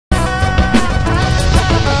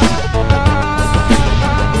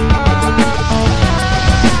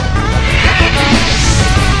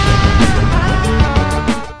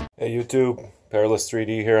YouTube,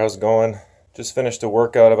 Perilous3D here, how's it going? Just finished a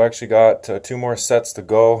workout. I've actually got 2 more sets to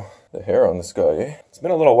go. The hair on this guy, eh? It's been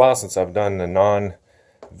a little while since I've done a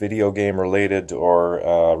non-video game related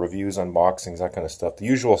or reviews, unboxings, that kind of stuff. The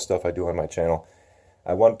usual stuff I do on my channel.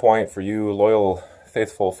 At one point, for you loyal,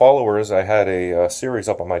 faithful followers, I had a series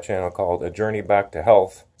up on my channel called A Journey Back to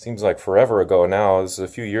Health. Seems like forever ago now. This is a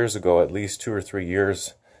few years ago, at least 2 or 3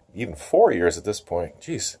 years, even 4 years at this point.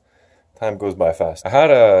 Jeez. Time goes by fast. I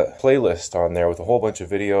had a playlist on there with a whole bunch of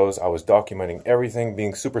videos. I was documenting everything,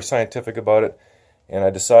 being super scientific about it, and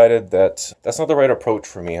I decided that that's not the right approach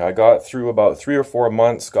for me. I got through about 3 or 4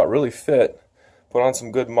 months, got really fit, put on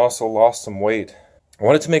some good muscle, lost some weight. I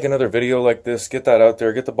wanted to make another video like this, get that out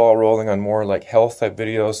there, get the ball rolling on more like health type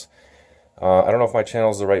videos. I don't know if my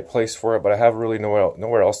channel is the right place for it, but I have really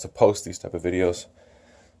nowhere else to post these type of videos.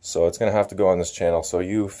 So it's going to have to go on this channel. So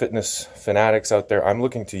you fitness fanatics out there, I'm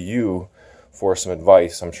looking to you for some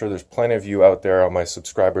advice. I'm sure there's plenty of you out there on my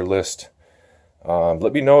subscriber list.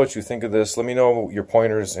 Let me know what you think of this. Let me know your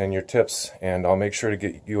pointers and your tips, and I'll make sure to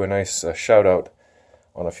get you a nice shout out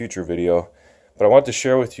on a future video. But I want to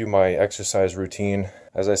share with you my exercise routine.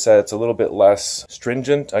 As I said, it's a little bit less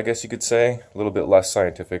stringent, I guess you could say, a little bit less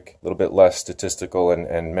scientific, a little bit less statistical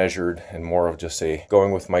and measured, and more of just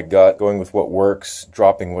going with my gut, going with what works,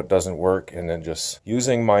 dropping what doesn't work, and then just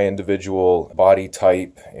using my individual body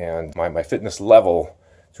type and my fitness level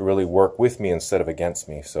to really work with me instead of against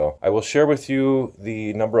me. So I will share with you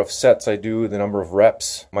the number of sets I do, the number of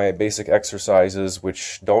reps, my basic exercises,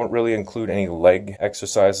 which don't really include any leg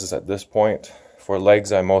exercises at this point. For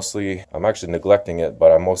legs, I'm actually neglecting it,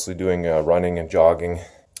 but I'm mostly doing running and jogging.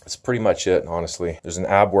 That's pretty much it, honestly. There's an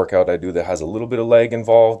ab workout I do that has a little bit of leg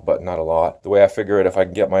involved, but not a lot. The way I figure it, if I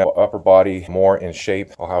can get my upper body more in shape,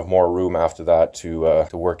 I'll have more room after that to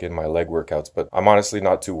work in my leg workouts. But I'm honestly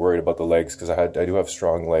not too worried about the legs because I do have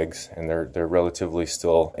strong legs and they're relatively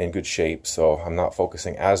still in good shape, so I'm not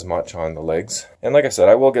focusing as much on the legs. And like I said,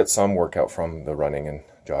 I will get some workout from the running and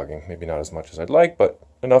jogging. Maybe not as much as I'd like, but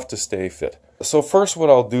enough to stay fit. So first,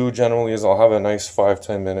 what I'll do generally is I'll have a nice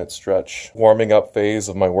 5-10 minute stretch warming up phase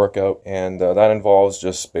of my workout, and that involves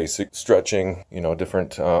just basic stretching, you know,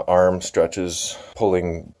 different arm stretches,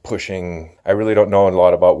 pulling, pushing. I really don't know a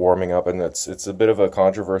lot about warming up, and it's a bit of a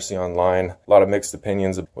controversy online. A lot of mixed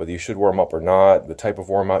opinions of whether you should warm up or not, the type of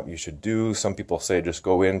warm up you should do. Some people say just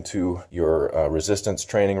go into your resistance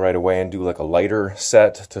training right away and do like a lighter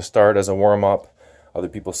set to start as a warm up. Other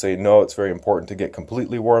people say no, it's very important to get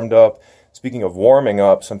completely warmed up. Speaking of warming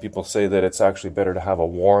up, some people say that it's actually better to have a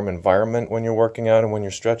warm environment when you're working out and when you're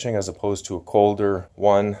stretching as opposed to a colder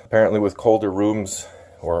one. Apparently with colder rooms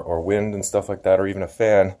or wind and stuff like that, or even a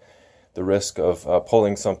fan, the risk of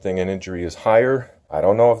pulling something and injury is higher. I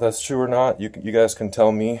don't know if that's true or not. You guys can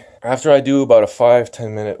tell me. After I do about a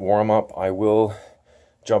 5-10 minute warm up, I will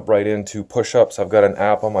jump right into push-ups. I've got an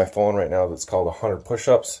app on my phone right now that's called 100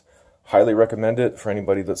 Push-Ups. Highly recommend it for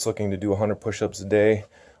anybody that's looking to do 100 push-ups a day,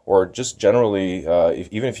 or just generally,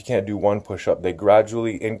 even if you can't do 1 push-up, they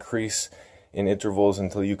gradually increase in intervals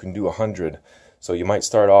until you can do 100. So you might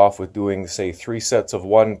start off with doing, say, 3 sets of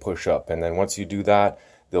 1 push-up, and then once you do that,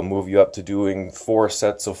 they'll move you up to doing 4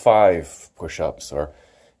 sets of 5 push-ups, or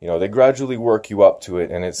you know, they gradually work you up to it,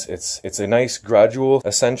 and it's a nice gradual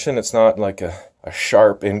ascension. It's not like a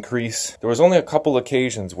sharp increase. There was only a couple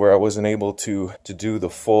occasions where I wasn't able to do the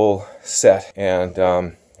full set,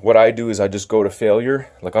 and what I do is I just go to failure.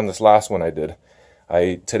 Like on this last one I did.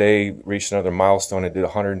 I today reached another milestone. I did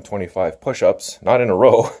 125 push-ups, not in a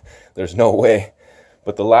row. There's no way.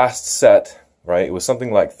 But the last set, right, it was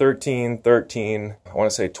something like 13, 13, I want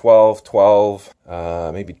to say 12, 12,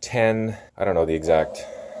 maybe 10. I don't know the exact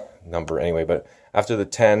number anyway, but after the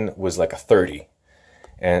 10 was like a 30.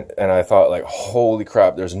 And I thought, like, holy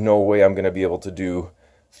crap, there's no way I'm going to be able to do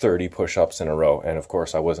 30 push-ups in a row. And of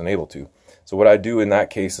course I wasn't able to. So what I do in that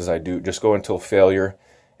case is I just go until failure,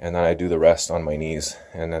 and then I do the rest on my knees.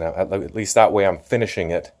 And then at least that way I'm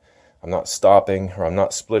finishing it. I'm not stopping, or I'm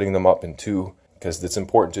not splitting them up in 2, because it's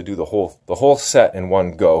important to do the whole set in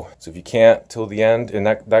one go. So if you can't till the end, and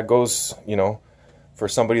that goes, you know, for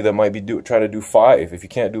somebody that might be trying to do 5. If you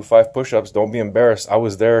can't do 5 push-ups, don't be embarrassed. I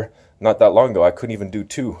was there not that long ago. I couldn't even do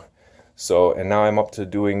 2. So, and now I'm up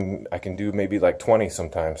to I can do maybe like 20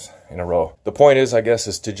 sometimes in a row. The point is, I guess,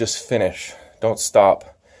 is to just finish. Don't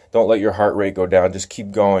stop. Don't let your heart rate go down. Just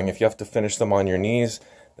keep going. If you have to finish them on your knees,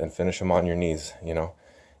 then finish them on your knees, you know.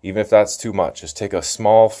 Even if that's too much, just take a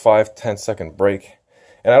small 5-10 second break.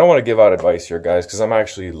 And I don't want to give out advice here, guys, because I'm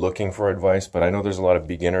actually looking for advice, but I know there's a lot of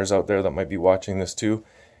beginners out there that might be watching this too.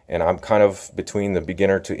 And I'm kind of between the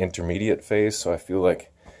beginner to intermediate phase, so I feel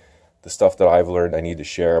like the stuff that I've learned I need to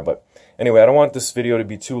share. But anyway, I don't want this video to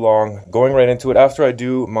be too long. Going right into it, after I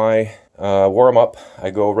do my warm-up, I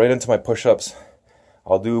go right into my push-ups.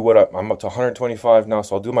 I'll do I'm up to 125 now,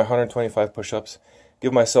 so I'll do my 125 push-ups,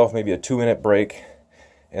 give myself maybe a 2-minute break,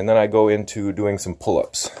 and then I go into doing some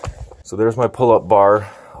pull-ups. So there's my pull-up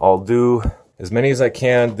bar. I'll do as many as I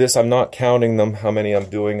can. This, I'm not counting them, how many I'm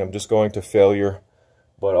doing. I'm just going to failure.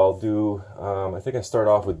 But I'll do, I think I start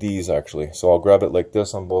off with these actually. So I'll grab it like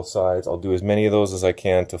this on both sides. I'll do as many of those as I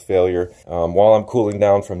can to failure. While I'm cooling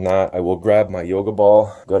down from that, I will grab my yoga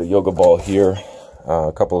ball. Got a yoga ball here.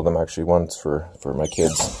 A couple of them actually, one's for my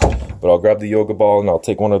kids. But I'll grab the yoga ball and I'll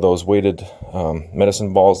take one of those weighted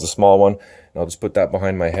medicine balls, the small one, and I'll just put that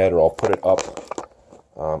behind my head, or I'll put it up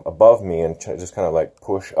above me and just kind of like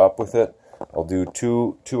push up with it. I'll do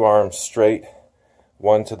two arms straight,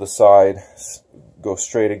 one to the side, go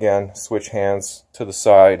straight again, switch hands to the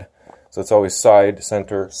side. So it's always side,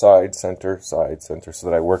 center, side, center, side, center, so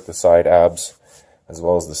that I work the side abs as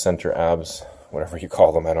well as the center abs, whatever you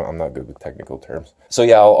call them. I'm not good with technical terms. So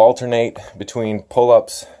yeah, I'll alternate between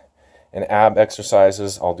pull-ups and ab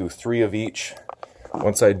exercises. I'll do 3 of each.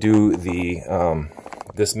 Once I do the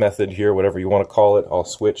this method here, whatever you want to call it, I'll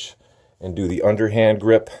switch and do the underhand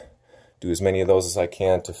grip. Do as many of those as I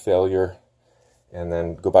can to failure. And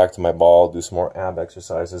then go back to my ball, do some more ab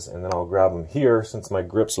exercises, and then I'll grab them here, since my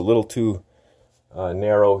grip's a little too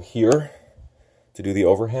narrow here to do the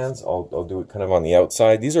overhands. I'll do it kind of on the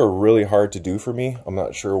outside. These are really hard to do for me. I'm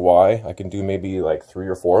not sure why. I can do maybe like 3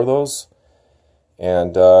 or 4 of those.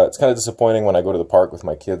 And it's kind of disappointing when I go to the park with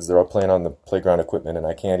my kids. They're all playing on the playground equipment, and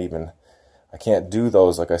I can't do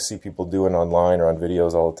those like I see people doing online or on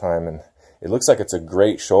videos all the time. And it looks like it's a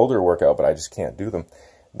great shoulder workout, but I just can't do them.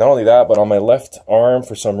 Not only that, but on my left arm,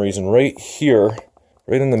 for some reason, right here,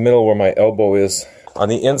 right in the middle where my elbow is, on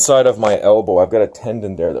the inside of my elbow, I've got a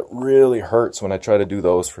tendon there that really hurts when I try to do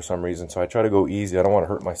those for some reason. So I try to go easy. I don't want to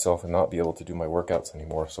hurt myself and not be able to do my workouts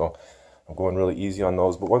anymore. So I'm going really easy on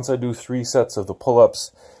those. But once I do 3 sets of the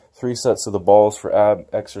pull-ups, 3 sets of the balls for ab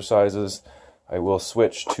exercises, I will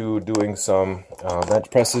switch to doing some bench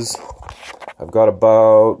presses. I've got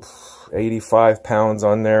about 85 pounds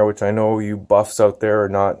on there, which I know you buffs out there are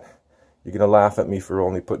not, you're gonna laugh at me for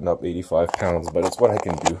only putting up 85 pounds, but it's what I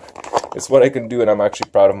can do. It's what I can do, and I'm actually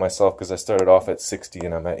proud of myself because I started off at 60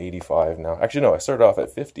 and I'm at 85 now. Actually, no, I started off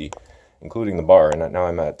at 50, including the bar, and now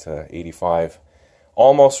I'm at 85.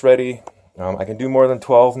 Almost ready. I can do more than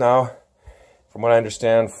 12 now. From what I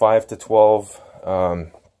understand, 5 to 12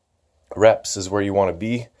 reps is where you want to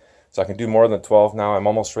be. So I can do more than 12 now. I'm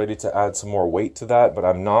almost ready to add some more weight to that, but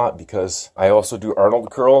I'm not, because I also do Arnold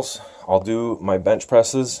curls. I'll do my bench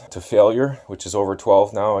presses to failure, which is over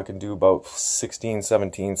 12 now. I can do about 16,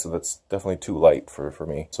 17, so that's definitely too light for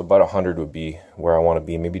me. So about 100 would be where I want to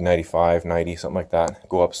be, maybe 95, 90, something like that.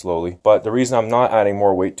 Go up slowly. But the reason I'm not adding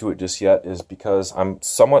more weight to it just yet is because I'm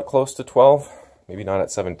somewhat close to 12, maybe not at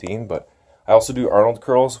 17, but I also do Arnold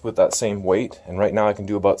curls with that same weight, and right now I can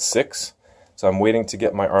do about 6. So I'm waiting to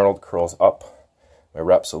get my Arnold curls up, my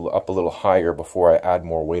reps up a little higher before I add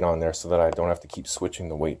more weight on there, so that I don't have to keep switching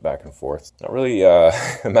the weight back and forth. It's not really a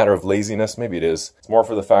matter of laziness, maybe it is. It's more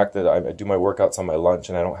for the fact that I do my workouts on my lunch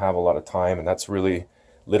and I don't have a lot of time, and that's really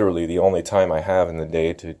literally the only time I have in the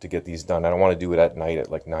day to get these done. I don't want to do it at night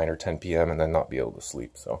at like 9 or 10 p.m. and then not be able to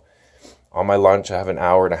sleep. So on my lunch I have an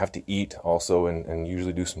hour, and I have to eat also and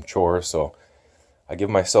usually do some chores. So I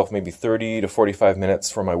give myself maybe 30 to 45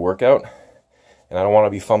 minutes for my workout. And I don't want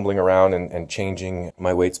to be fumbling around and changing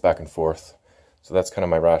my weights back and forth. So that's kind of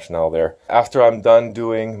my rationale there. After I'm done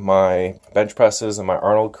doing my bench presses and my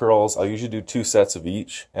Arnold curls, I'll usually do 2 sets of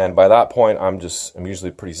each. And by that point, I'm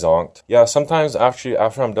usually pretty zonked. Yeah, sometimes after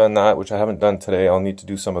I'm done that, which I haven't done today, I'll need to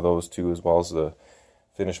do some of those too, as well as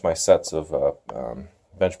finish my sets of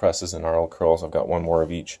bench presses and Arnold curls. I've got 1 more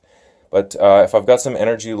of each. But if I've got some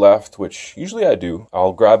energy left, which usually I do,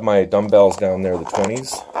 I'll grab my dumbbells down there, the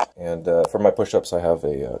 20s. And for my push-ups, I have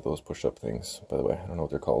those push-up things, by the way. I don't know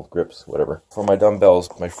what they're called, grips, whatever. For my dumbbells,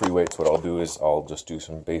 my free weights, what I'll do is I'll just do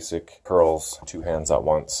some basic curls, 2 hands at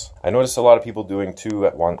once. I notice a lot of people doing 2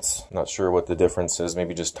 at once. Not sure what the difference is,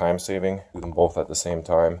 maybe just time saving. Do them both at the same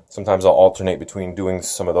time. Sometimes I'll alternate between doing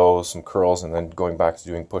some of those, some curls, and then going back to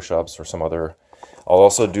doing push-ups or some other. I'll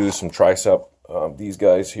also do some tricep. These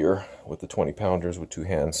guys here with the 20-pounders with 2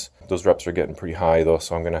 hands. Those reps are getting pretty high though,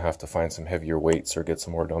 so I'm going to have to find some heavier weights or get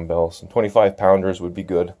some more dumbbells. And 25-pounders would be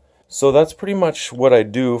good. So that's pretty much what I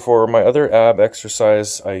do. For my other ab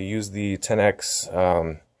exercise, I use the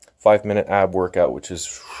 10x 5-minute ab workout, which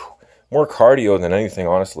is more cardio than anything,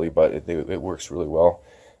 honestly, but it works really well.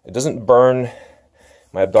 It doesn't burn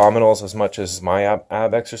my abdominals as much as my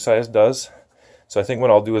ab exercise does. So I think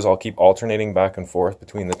what I'll do is I'll keep alternating back and forth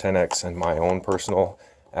between the 10X and my own personal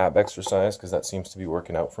ab exercise, because that seems to be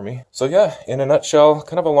working out for me. So yeah, in a nutshell,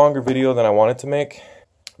 kind of a longer video than I wanted to make,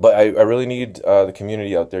 but I really need the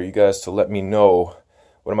community out there, you guys, to let me know,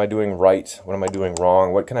 what am I doing right? What am I doing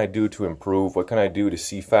wrong? What can I do to improve? What can I do to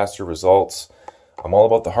see faster results? I'm all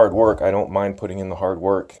about the hard work. I don't mind putting in the hard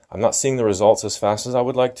work. I'm not seeing the results as fast as I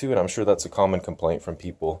would like to, and I'm sure that's a common complaint from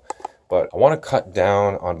people. But I want to cut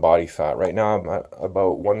down on body fat. Right now I'm at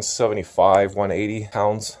about 175, 180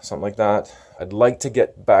 pounds, something like that. I'd like to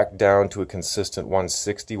get back down to a consistent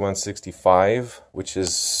 160, 165, which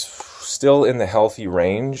is still in the healthy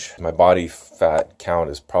range. My body fat count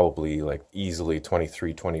is probably like easily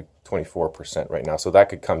 23, 24% right now. So that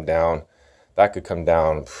could come down. That could come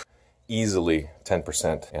down easily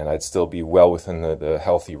 10%, and I'd still be well within the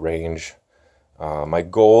healthy range. My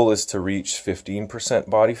goal is to reach 15%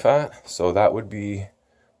 body fat, so that would be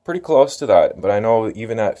pretty close to that. But I know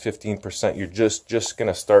even at 15%, you're just going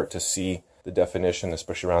to start to see the definition,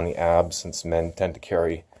 especially around the abs, since men tend to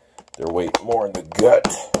carry their weight more in the gut.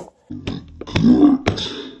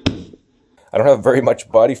 I don't have very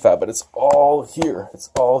much body fat, but it's all here. It's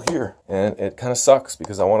all here. And it kind of sucks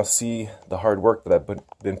because I want to see the hard work that I've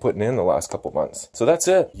been putting in the last couple months. So that's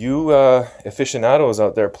it. You aficionados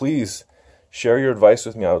out there, please share your advice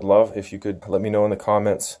with me. I would love if you could let me know in the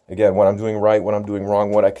comments, again, what I'm doing right, what I'm doing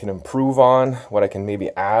wrong, what I can improve on, what I can maybe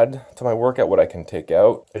add to my workout, what I can take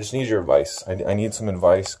out. I just need your advice. I need some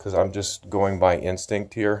advice because I'm just going by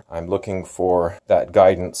instinct here. I'm looking for that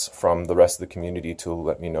guidance from the rest of the community to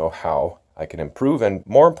let me know how I can improve, and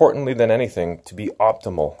more importantly than anything, to be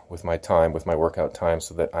optimal with my time, with my workout time,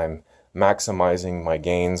 so that I'm maximizing my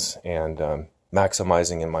gains and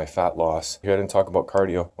maximizing in my fat loss. Here I didn't talk about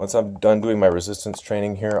cardio. Once I'm done doing my resistance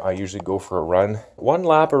training here, I usually go for a run. One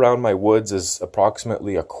lap around my woods is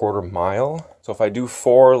approximately a quarter mile. So if I do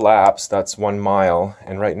 4 laps, that's 1 mile.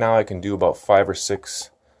 And right now I can do about 5 or 6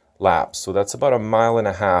 laps. So that's about 1.5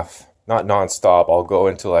 miles. Not non-stop. I'll go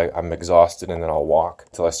until I'm exhausted, and then I'll walk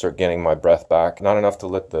until I start getting my breath back. Not enough to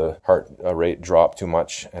let the heart rate drop too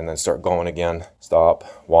much, and then start going again. Stop,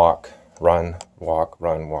 walk, run, walk,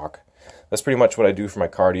 run, walk. That's pretty much what I do for my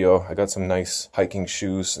cardio. I got some nice hiking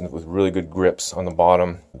shoes and with really good grips on the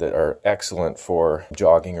bottom that are excellent for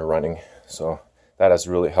jogging or running. So that has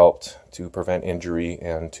really helped to prevent injury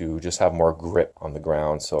and to just have more grip on the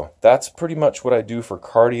ground. So that's pretty much what I do for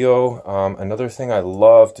cardio. Another thing I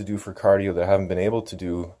love to do for cardio that I haven't been able to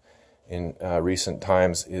do in recent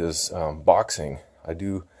times is boxing. I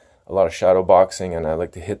do a lot of shadow boxing, and I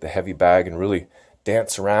like to hit the heavy bag and really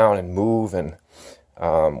dance around and move. And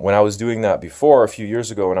when I was doing that before, a few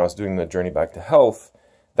years ago, when I was doing the Journey Back to Health,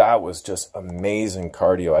 that was just amazing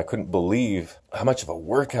cardio. I couldn't believe how much of a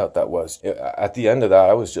workout that was. At the end of that,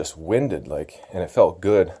 I was just winded, and it felt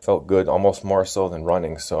good. It felt good, almost more so than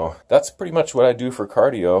running. So that's pretty much what I do for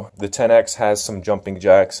cardio. The 10X has some jumping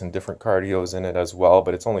jacks and different cardios in it as well,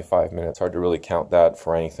 but it's only 5 minutes. It's hard to really count that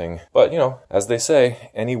for anything. But, you know, as they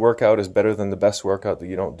say, any workout is better than the best workout that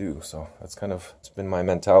you don't do. So that's it's been my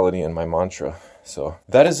mentality and my mantra. So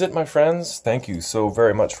that is it, my friends. Thank you so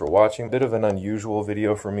very much for watching. Bit of an unusual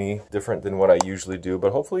video for me, different than what I usually do,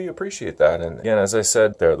 but hopefully you appreciate that. And again, as I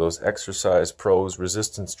said, there are those exercise pros,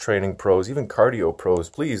 resistance training pros, even cardio pros.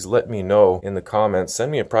 Please let me know in the comments.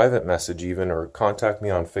 Send me a private message even, or contact me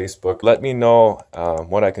on Facebook. Let me know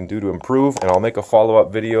what I can do to improve, and I'll make a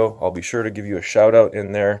follow-up video. I'll be sure to give you a shout out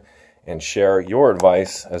in there and share your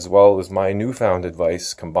advice as well as my newfound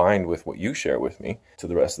advice combined with what you share with me to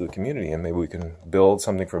the rest of the community. And maybe we can build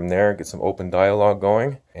something from there, get some open dialogue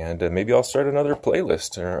going, and maybe I'll start another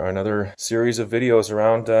playlist or another series of videos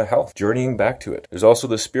around health, journeying back to it. There's also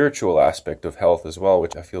the spiritual aspect of health as well,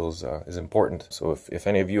 which I feel is important. So if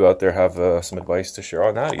any of you out there have some advice to share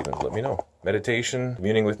on that, even let me know. Meditation,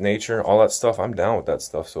 communing with nature, all that stuff, I'm down with that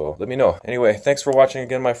stuff, so let me know. Anyway, thanks for watching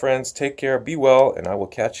again, my friends. Take care, be well, and I will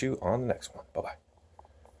catch you on the next one. Bye-bye.